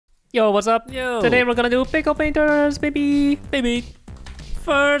Yo, what's up? Yo. Today we're gonna do pickle painters, baby.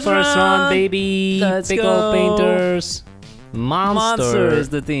 First round, baby. Let's pickle go. painters. Monster is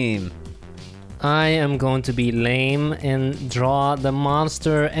the theme. I am going to be lame and draw the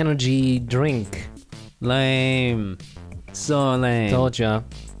Monster Energy drink. Lame. So lame. Told ya.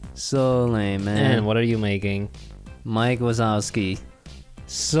 So lame, man. And what are you making? Mike Wazowski.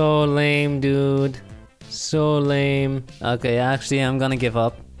 So lame, dude. So lame. Okay, actually, I'm gonna give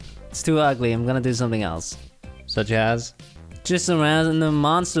up. It's too ugly. I'm gonna do something else. Such as? Just a random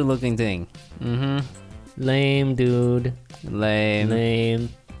monster-looking thing. Lame, dude. Lame. Lame.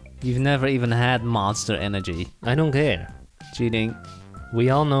 You've never even had monster energy. I don't care. Cheating. We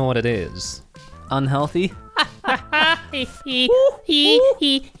all know what it is. Unhealthy?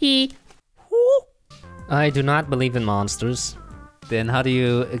 I do not believe in monsters. Then how do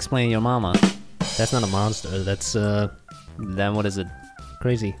you explain your mama? That's not a monster, that's Then what is it?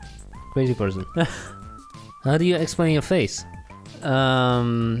 crazy. Crazy person. How do you explain your face?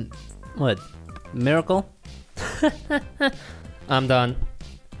 What? Miracle? I'm done.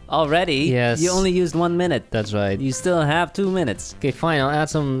 Already? Yes. You only used 1 minute. That's right. You still have 2 minutes. Okay, fine, I'll add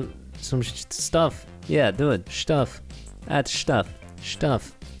some stuff. Yeah, do it. Stuff. Add stuff.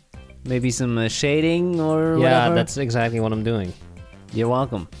 Stuff. Maybe some shading or Yeah, whatever? that's exactly what I'm doing. You're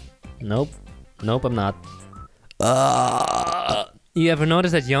welcome. Nope. Nope, I'm not. You ever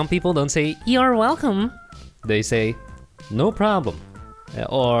notice that young people don't say, "You're welcome"? They say, "No problem."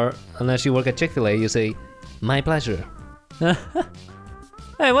 Or, unless you work at Chick-fil-A, you say, "My pleasure."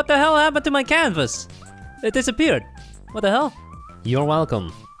 Hey, what the hell happened to my canvas? It disappeared. What the hell? You're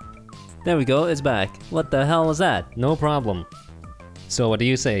welcome. There we go, it's back. What the hell was that? No problem. So what do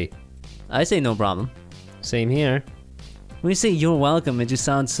you say? I say no problem. Same here. When you say you're welcome, it just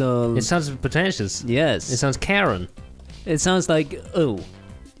sounds so... It sounds pretentious. Yes. It sounds Karen. It sounds like, oh,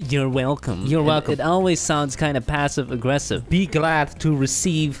 you're welcome. You're welcome. It always sounds kind of passive-aggressive. Be glad to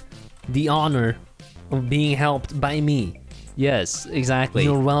receive the honor of being helped by me. Yes, exactly.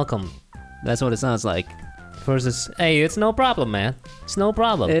 You're welcome. That's what it sounds like. Versus, hey, it's no problem, man. It's no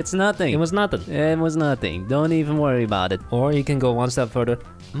problem. It's nothing. It was nothing. It was nothing. Don't even worry about it. Or you can go one step further.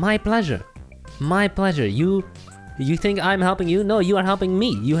 My pleasure. My pleasure. You think I'm helping you? No, you are helping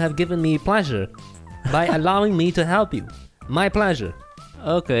me. You have given me pleasure by allowing me to help you. My pleasure.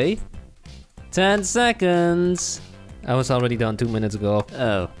 Okay. 10 seconds. I was already done 2 minutes ago.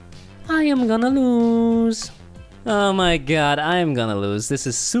 Oh. I am gonna lose. Oh my god, I am gonna lose. This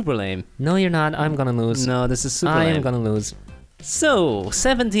is super lame. No, you're not. I'm gonna lose. No, this is super I lame. am gonna lose. So,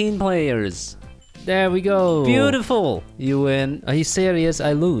 17 players. There we go. Beautiful. You win. Are you serious?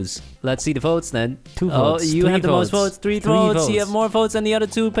 I lose. Let's see the votes then. 2 votes. Oh, you 3 have the most votes. votes. 3 3 votes. votes. You have more votes than the other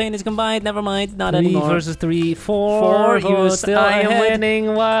 2 painters combined. Never mind. Not 3 anymore. versus 3. 4 4, you votes. still I am ahead.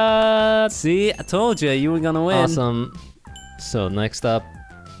 winning. What? See, I told you you were gonna win. Awesome. So next up.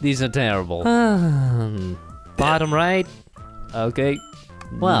 These are terrible. Bottom right. Okay.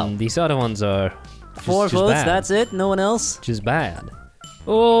 Wow. These other ones are 4 just votes. bad. That's it. No one else. Just bad.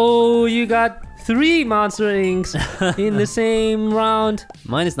 Oh, you got 3 Monster Inks in the same round.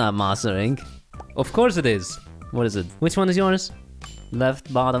 Mine is not Monster Inc. Of course it is. What is it? Which one is yours?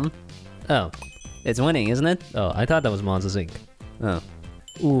 Left bottom. Oh. It's winning, isn't it? Oh, I thought that was Monster Inc. Oh.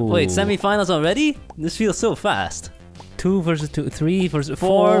 Ooh. Wait, semifinals already? This feels so fast. 2 versus 2, 3 versus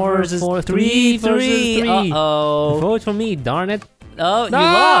 4 4 versus 4, 3 versus 3. Uh-oh. Vote for me, darn it. Oh, you No,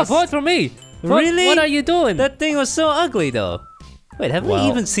 lost. vote for me. Really? What are you doing? That thing was so ugly though. Wait, have we Well.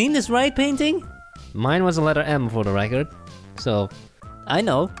 even seen this right painting? Mine was a letter M for the record. So, I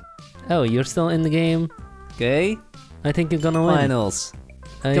know. oh, you're still in the game. Okay. I think you're gonna win. Finals.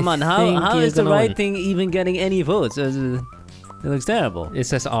 I Come on, think how you're is the gonna right win. thing even getting any votes? It looks terrible. It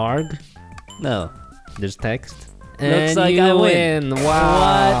says ARG. No. There's text. Looks And like you I win.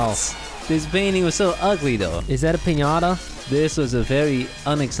 Wow. What? This painting was so ugly though. Is that a piñata? This was a very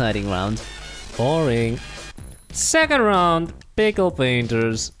unexciting round. Boring. Second round, pickle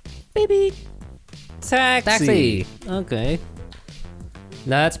painters. Baby. Taxi. Okay.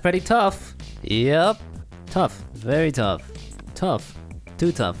 That's pretty tough. Yep. Tough. Very tough. Tough.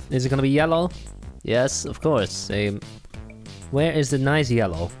 Too tough. Is it gonna be yellow? Yes, of course. Same. Where is the nice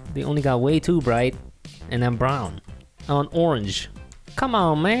yellow? They only got way too bright. And I'm brown. I want orange. Come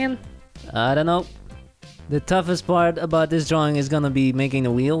on, man. I don't know. The toughest part about this drawing is gonna be making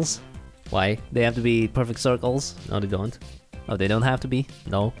the wheels. Why? They have to be perfect circles. No, they don't. Oh, they don't have to be?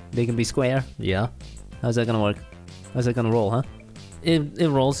 No. They can be square? Yeah. How's that gonna work? How's that gonna roll, huh? It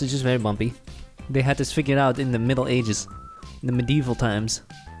rolls. It's just very bumpy. They had this figured out in the Middle Ages. In the medieval times.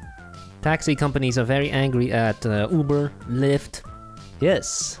 Taxi companies are very angry at Uber, Lyft.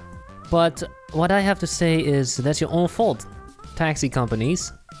 Yes. But what I have to say is that's your own fault, taxi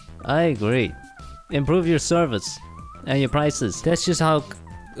companies. I agree. Improve your service and your prices. That's just how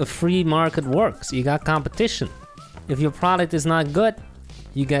a free market works. You got competition. If your product is not good,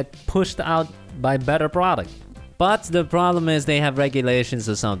 you get pushed out by better product. But the problem is they have regulations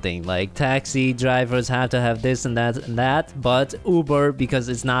or something, like taxi drivers have to have this and that, but Uber, because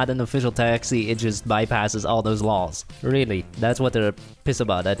it's not an official taxi, it just bypasses all those laws. Really? That's what they're pissed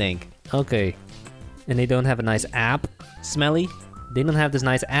about, I think. Okay. And they don't have a nice app? Smelly? They don't have this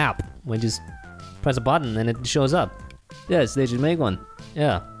nice app where you just press a button and it shows up. Yes, they should make one.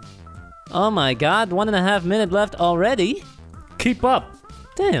 Yeah. Oh my god, 1.5 minutes left already? Keep up!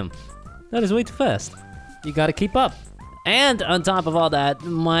 Damn, that is way too fast. You gotta keep up. And on top of all that,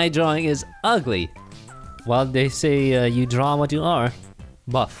 my drawing is ugly. Well, they say you draw what you are.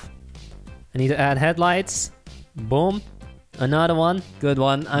 Buff. I need to add headlights. Boom. Another one. Good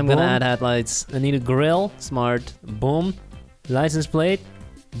one, I'm Boom. gonna add headlights. I need a grill. Smart. Boom. License plate.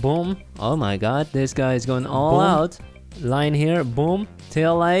 Boom. Oh my god, this guy is going all Boom. out. Line here. Boom.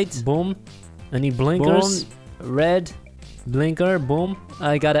 Tail light. Boom. I need blinkers. Boom. Red. Blinker. Boom.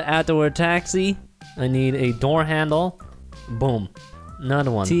 I gotta add the word taxi. I need a door handle. Boom.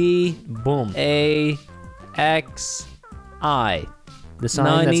 Another one. T. Boom. A. X. I. The Now sign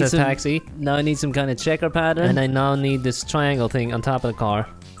I that need says some- taxi. Now I need some kind of checker pattern. And I now need this triangle thing on top of the car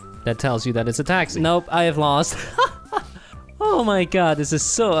that tells you that it's a taxi. Nope, I have lost. Oh my god, this is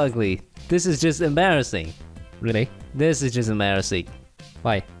so ugly. This is just embarrassing. Really? This is just embarrassing.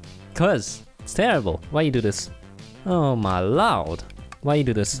 Why? Cause it's terrible. Why you do this? Oh my lord. Why you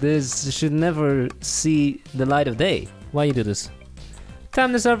do this? This should never see the light of day. Why you do this?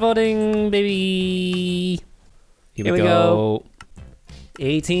 Time to start voting, baby. Here we go.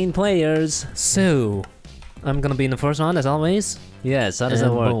 18 players. So, I'm gonna be in the first round as always. Yes, how does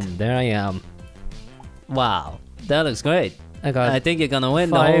And that work? boom, there I am. Wow, that looks great. I got I think you're gonna win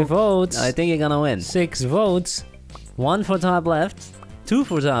 5 though. votes. I think you're gonna win. 6 votes. 1 for top left. 2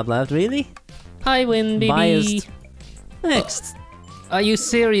 for top left, really? I win, baby. Biased. Next. Are you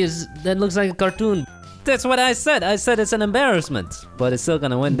serious? That looks like a cartoon. That's what I said. I said it's an embarrassment. But it's still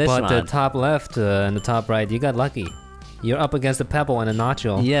gonna win this But the round. top left and the top right, you got lucky. You're up against a pebble and a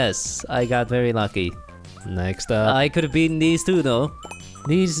nacho. Yes, I got very lucky. Next up. I could have beaten these two though.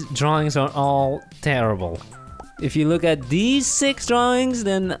 These drawings are all terrible. If you look at these 6 drawings,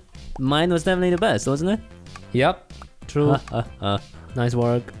 then mine was definitely the best, wasn't it? Yep. True. Nice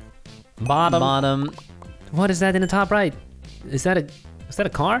work. Bottom. Bottom. What is that in the top right? Is that a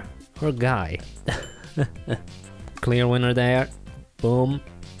car or a guy? Clear winner there. Boom.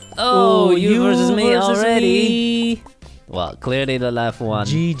 Oh, you versus me versus already. me. Well, clearly the left one.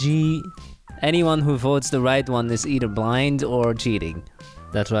 GG. Anyone who votes the right one is either blind or cheating.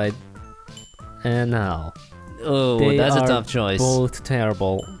 That's right. And now. Oh, They that's a are tough choice. Both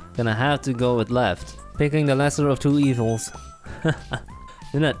terrible. Gonna have to go with left. Picking the lesser of two evils.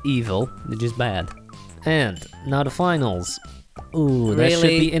 They're not evil, they're just bad. And now the finals. Ooh, that should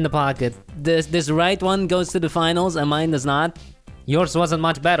Really? be in the pocket. This right one goes to the finals and mine does not. Yours wasn't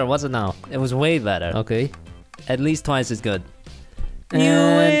much better, was it now? It was way better. Okay. At least twice as good. And You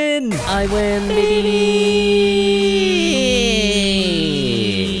win! I win,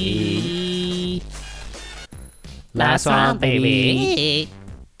 baby! Last round, baby!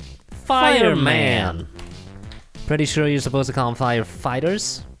 Fireman! Pretty sure you're supposed to call them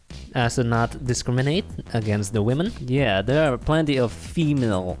firefighters, as to not discriminate against the women. Yeah, there are plenty of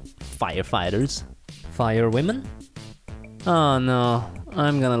female firefighters. Fire women? Oh no,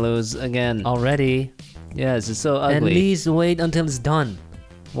 I'm gonna lose again. Already. Yes, it's so At ugly. least wait until it's done.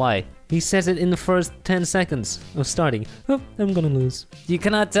 Why? He says it in the first 10 seconds of starting. Oh, I'm gonna lose. You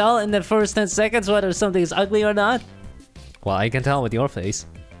cannot tell in the first 10 seconds whether something is ugly or not? Well, I can tell with your face.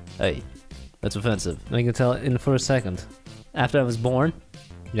 Hey, that's offensive. I can tell in the first second. After I was born?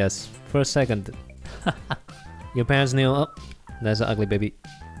 Yes, first second. Your parents knew, oh, that's an ugly baby.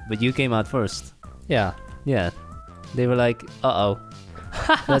 But you came out first. Yeah. Yeah. They were like, uh-oh.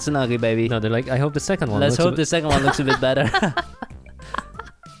 That's an ugly baby. No, they're like, I hope the second one Let's looks a hope the second one looks a bit better.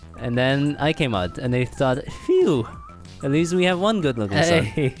 And then I came out and they thought, phew, at least we have one good looking son.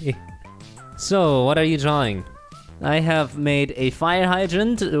 Hey. So, what are you drawing? I have made a fire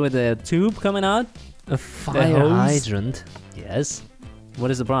hydrant with a tube coming out. A fire hose? hydrant? Yes. What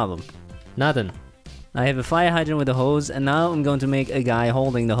is the problem? Nothing. I have a fire hydrant with a hose, and now I'm going to make a guy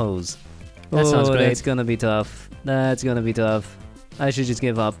holding the hose. That sounds great. That's gonna be tough. That's gonna be tough. I should just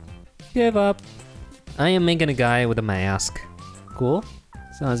give up. Give up. I am making a guy with a mask. Cool.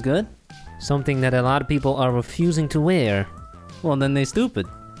 Sounds good. Something that a lot of people are refusing to wear. Well, then they stupid.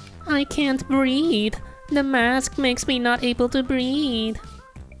 I can't breathe. The mask makes me not able to breathe.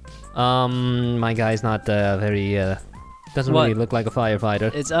 My guy's not very, doesn't What? really look like a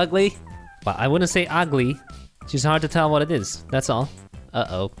firefighter. It's ugly. But I wouldn't say ugly. It's just hard to tell what it is, that's all.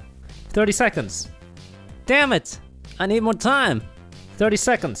 Uh-oh. 30 seconds. Damn it! I need more time. 30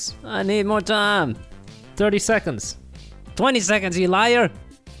 seconds. I need more time. 30 seconds. 20 seconds, you liar!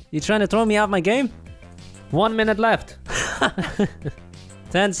 You trying to throw me off my game? 1 minute left.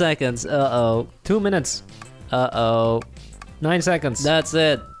 10 seconds. Uh-oh. 2 minutes. Uh-oh. 9 seconds. That's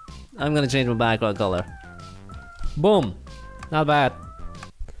it. I'm gonna change my background color. Boom. Not bad.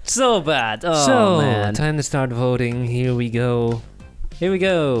 So bad. Oh, so, man. time to start voting. Here we go. Here we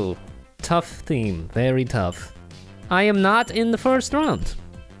go. Tough theme. Very tough. I am not in the first round.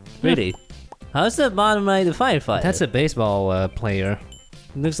 Really? How's the bottom right a firefighter? That's a baseball player.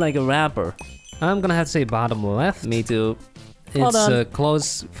 Looks like a rapper. I'm gonna have to say bottom left. Me too. It's a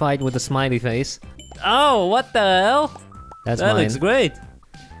close fight with a smiley face. Oh, what the hell? That's That mine. looks great.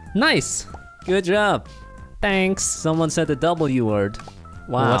 Nice. Good job. Thanks. Someone said the W word.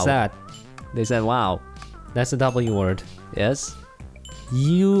 Wow. What's that? They said wow. That's the W word. Yes.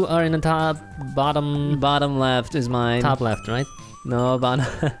 You are in the top, bottom, Bottom left is mine. top left, right? No, bottom.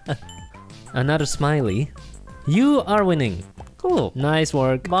 Another smiley. You are winning. Cool. Nice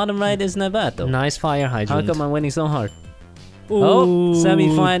work. Bottom right isn't that bad though. Nice fire How hydrant. come I'm winning so hard? Ooh, Oh,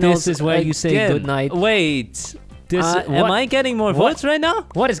 semifinals. This is where you say again. good night. Wait. This, am I getting more What? votes right now?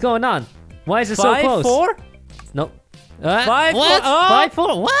 What is going on? Why is it so close? 5-4? No. 5-4? What? Oh!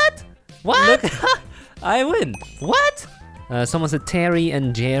 5-4? What? What? Look, I win. What? Someone said Terry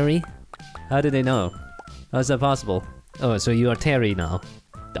and Jerry. How did they know? How's that possible? Oh, so you are Terry now.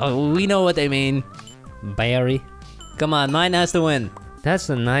 Oh, we know what they mean. Barry. Come on, mine has to win. That's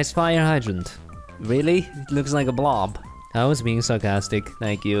a nice fire hydrant. Really? It looks like a blob. I was being sarcastic.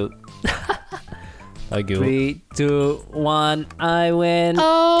 Thank you. Thank you. 3, 2, 1, I win.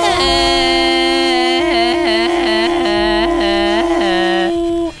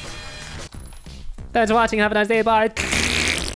 Oh! Thanks for watching. Have a nice day. Bye.